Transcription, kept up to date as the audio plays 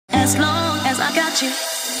as long as I got you.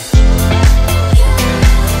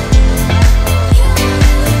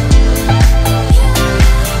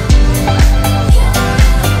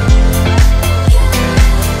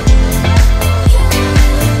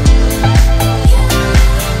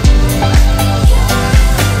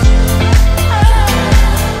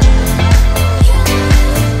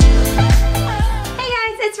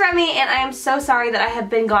 And I am so sorry that I have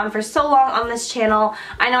been gone for so long on this channel.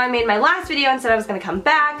 I know I made my last video and said I was going to come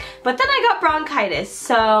back, but then I got bronchitis,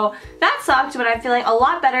 so that sucked, but I'm feeling a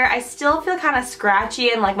lot better. I still feel kind of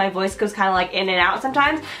scratchy and like my voice goes kind of like in and out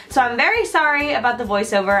sometimes, so I'm very sorry about the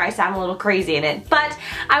voiceover. I sound a little crazy in it, but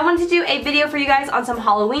I wanted to do a video for you guys on some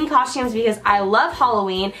Halloween costumes because I love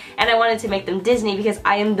Halloween and I wanted to make them Disney because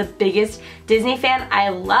I am the biggest Disney fan. I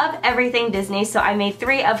love everything Disney, so I made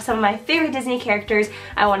 3 of some of my favorite Disney characters.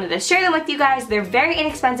 I wanted to share them with you guys. They're very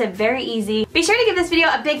inexpensive, very easy. Be sure to give this video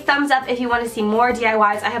a big thumbs up if you want to see more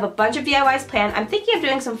DIYs. I have a bunch of DIYs planned. I'm thinking of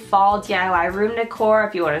doing some fall DIY room decor.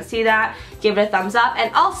 If you want to see that, give it a thumbs up.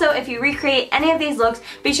 And also, if you recreate any of these looks,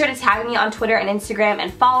 be sure to tag me on Twitter and Instagram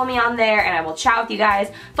and follow me on there, and I will chat with you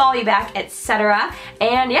guys, follow you back, etc.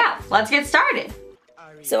 And yeah, let's get started.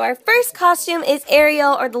 So our first costume is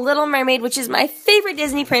Ariel, or the Little Mermaid, which is my favorite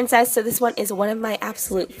Disney princess, so this one is one of my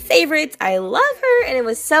absolute favorites. I love her, and it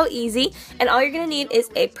was so easy. And all you're going to need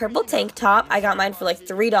is a purple tank top. I got mine for like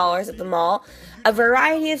 $3 at the mall. A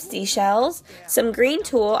variety of seashells, some green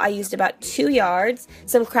tulle, I used about 2 yards,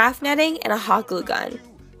 some craft netting, and a hot glue gun.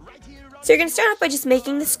 So you're going to start off by just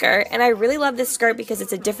making the skirt, and I really love this skirt because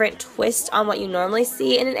it's a different twist on what you normally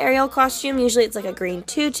see in an Ariel costume. Usually it's like a green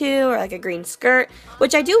tutu or like a green skirt,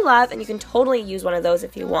 which I do love, and you can totally use one of those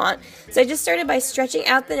if you want. So I just started by stretching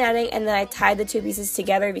out the netting, and then I tied the 2 pieces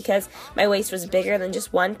together because my waist was bigger than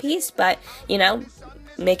just one piece, but you know,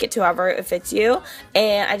 make it to however it fits you.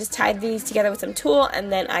 And I just tied these together with some tulle,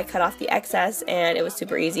 and then I cut off the excess, and it was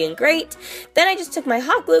super easy and great. Then I just took my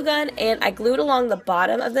hot glue gun and I glued along the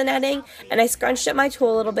bottom of the netting, and I scrunched up my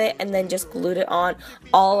tulle a little bit and then just glued it on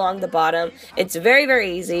all along the bottom. It's very,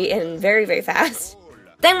 very easy and very, very fast.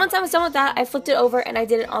 Then once I was done with that, I flipped it over and I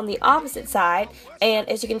did it on the opposite side, and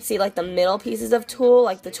as you can see, like the middle pieces of tulle,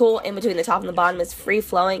 like the tulle in between the top and the bottom is free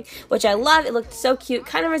flowing, which I love. It looked so cute,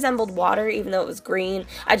 kind of resembled water even though it was green.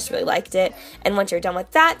 I just really liked it. And once you're done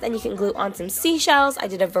with that, then you can glue on some seashells. I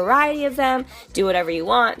did a variety of them. Do whatever you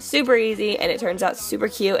want. Super easy, and it turns out super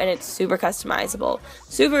cute, and it's super customizable.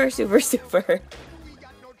 Super, super, super.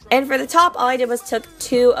 And for the top, all I did was took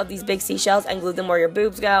 2 of these big seashells and glued them where your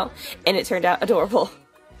boobs go, and it turned out adorable.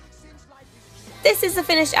 This is the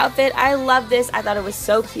finished outfit. I love this. I thought it was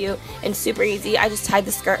so cute and super easy. I just tied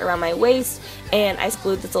the skirt around my waist, and I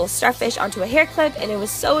glued this little starfish onto a hair clip, and it was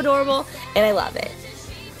so adorable, and I love it.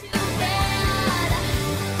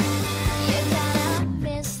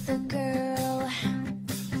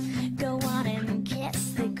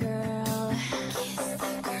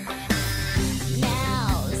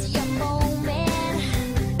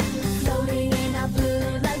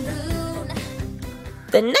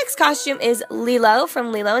 The next costume is Lilo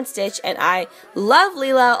from Lilo and Stitch, and I love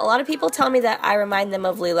Lilo. A lot of people tell me that I remind them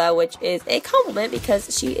of Lilo, which is a compliment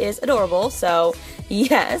because she is adorable, so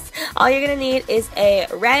yes. All you're going to need is a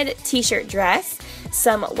red t-shirt dress,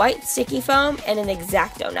 some white sticky foam, and an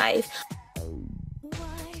X-Acto knife.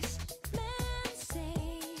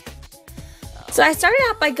 So I started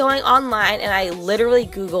out by going online, and I literally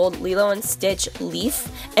Googled Lilo and Stitch leaf,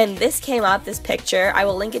 and this came up, this picture. I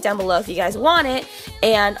will link it down below if you guys want it.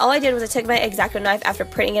 And all I did was I took my X-Acto knife after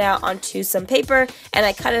printing it out onto some paper, and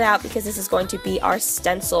I cut it out because this is going to be our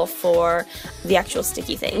stencil for the actual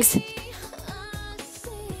sticky things.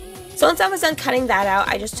 So once I was done cutting that out,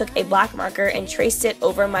 I just took a black marker and traced it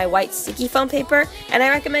over my white sticky foam paper, and I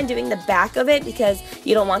recommend doing the back of it because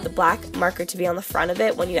you don't want the black marker to be on the front of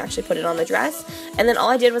it when you actually put it on the dress. And then all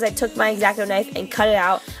I did was I took my X-Acto knife and cut it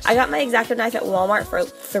out. I got my X-Acto knife at Walmart for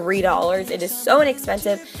 $3. It is so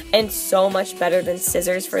inexpensive and so much better than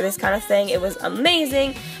scissors for this kind of thing. It was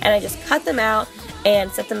amazing, and I just cut them out and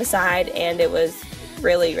set them aside, and it was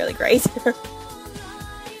really, really great.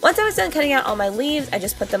 Once I was done cutting out all my leaves, I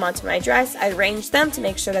just put them onto my dress. I arranged them to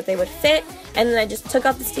make sure that they would fit, and then I just took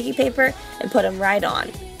off the sticky paper and put them right on.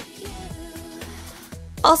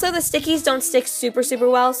 Also, the stickies don't stick super, super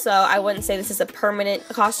well, so I wouldn't say this is a permanent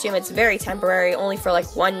costume. It's very temporary, only for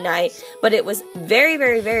like one night, but it was very,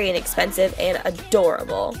 very, very inexpensive and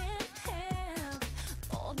adorable.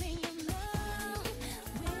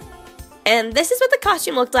 And this is what the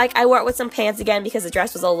costume looked like. I wore it with some pants again because the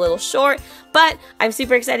dress was a little short, but I'm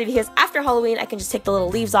super excited because after Halloween I can just take the little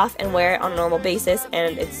leaves off and wear it on a normal basis,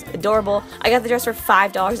 and it's adorable. I got the dress for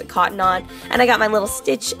 $5 at Cotton On, and I got my little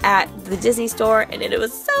Stitch at the Disney store, and it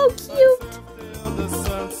was so cute.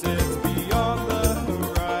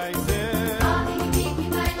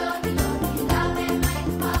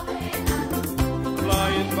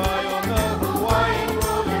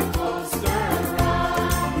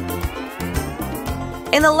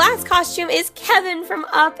 And the last costume is Kevin from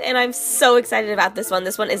Up, and I'm so excited about this one.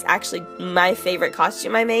 This one is actually my favorite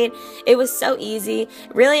costume I made. It was so easy,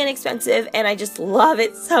 really inexpensive, and I just love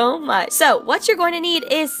it so much. So what you're going to need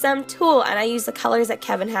is some tulle, and I use the colors that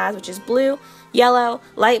Kevin has, which is blue, yellow,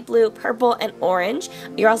 light blue, purple, and orange.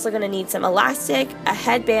 You're also going to need some elastic, a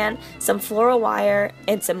headband, some floral wire,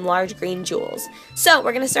 and some large green jewels. So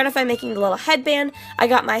we're going to start off by making the little headband. I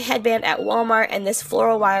got my headband at Walmart and this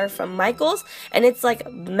floral wire from Michael's, and it's like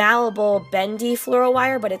malleable, bendy floral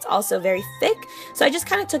wire, but it's also very thick. So I just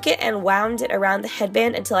kind of took it and wound it around the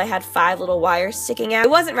headband until I had 5 little wires sticking out. It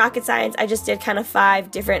wasn't rocket science. I just did kind of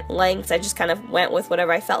 5 different lengths. I just kind of went with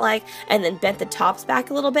whatever I felt like, and then bent the tops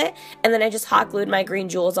back a little bit, and then I just hot glued my green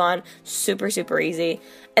jewels on. Super, super easy.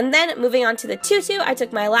 And then moving on to the tutu, I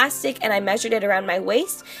took my elastic and I measured it around my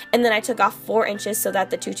waist, and then I took off 4 inches so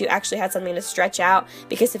that the tutu actually had something to stretch out,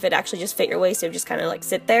 because if it actually just fit your waist, it would just kind of like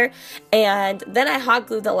sit there. And then I hot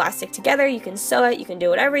glued the elastic together. You can sew it, you can do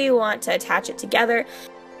whatever you want to attach it together.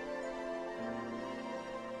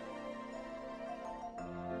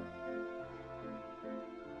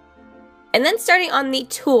 And then starting on the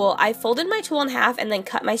tulle, I folded my tulle in half and then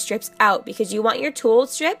cut my strips out, because you want your tulle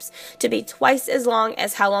strips to be twice as long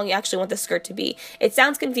as how long you actually want the skirt to be. It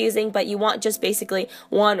sounds confusing, but you want just basically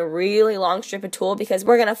one really long strip of tulle, because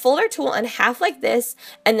we're going to fold our tulle in half like this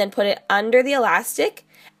and then put it under the elastic,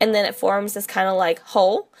 and then it forms this kind of like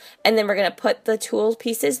hole, and then we're going to put the tulle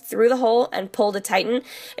pieces through the hole and pull to tighten.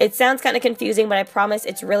 It sounds kind of confusing, but I promise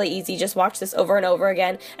it's really easy. Just watch this over and over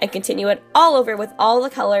again and continue it all over with all the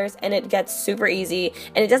colors, and it gets super easy,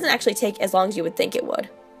 and it doesn't actually take as long as you would think it would.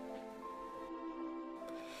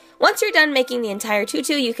 Once you're done making the entire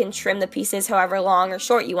tutu, you can trim the pieces however long or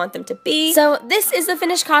short you want them to be. So this is the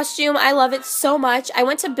finished costume. I love it so much. I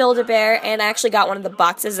went to Build-A-Bear and I actually got one of the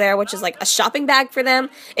boxes there, which is like a shopping bag for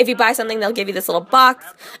them. If you buy something, they'll give you this little box.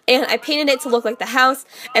 And I painted it to look like the house,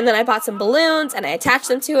 and then I bought some balloons and I attached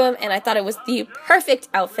them to them, and I thought it was the perfect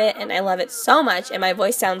outfit, and I love it so much. And my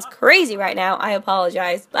voice sounds crazy right now. I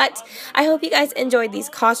apologize, but I hope you guys enjoyed these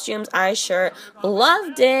costumes. I sure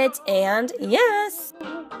loved it, and yes.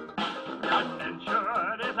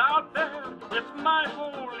 Adventure is out there, it's my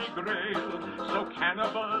holy grail, so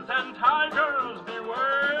cannibals and tigers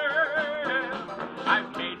beware.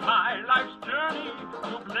 I've made my life's journey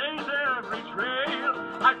to blaze every trail.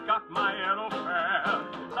 I've got my arrow fair,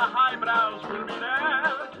 the highbrows will be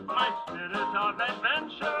there. My spirit of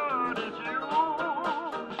adventure is you.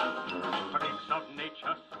 Freaks of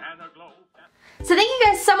nature stand aglow. So thank you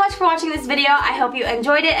guys so much for watching this video. I hope you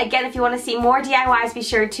enjoyed it. Again, if you want to see more DIYs, be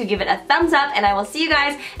sure to give it a thumbs up, and I will see you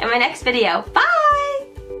guys in my next video. Bye!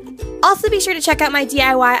 Also, be sure to check out my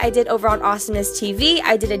DIY I did over on Awesomeness TV.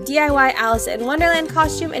 I did a DIY Alice in Wonderland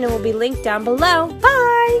costume, and it will be linked down below.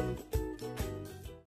 Bye!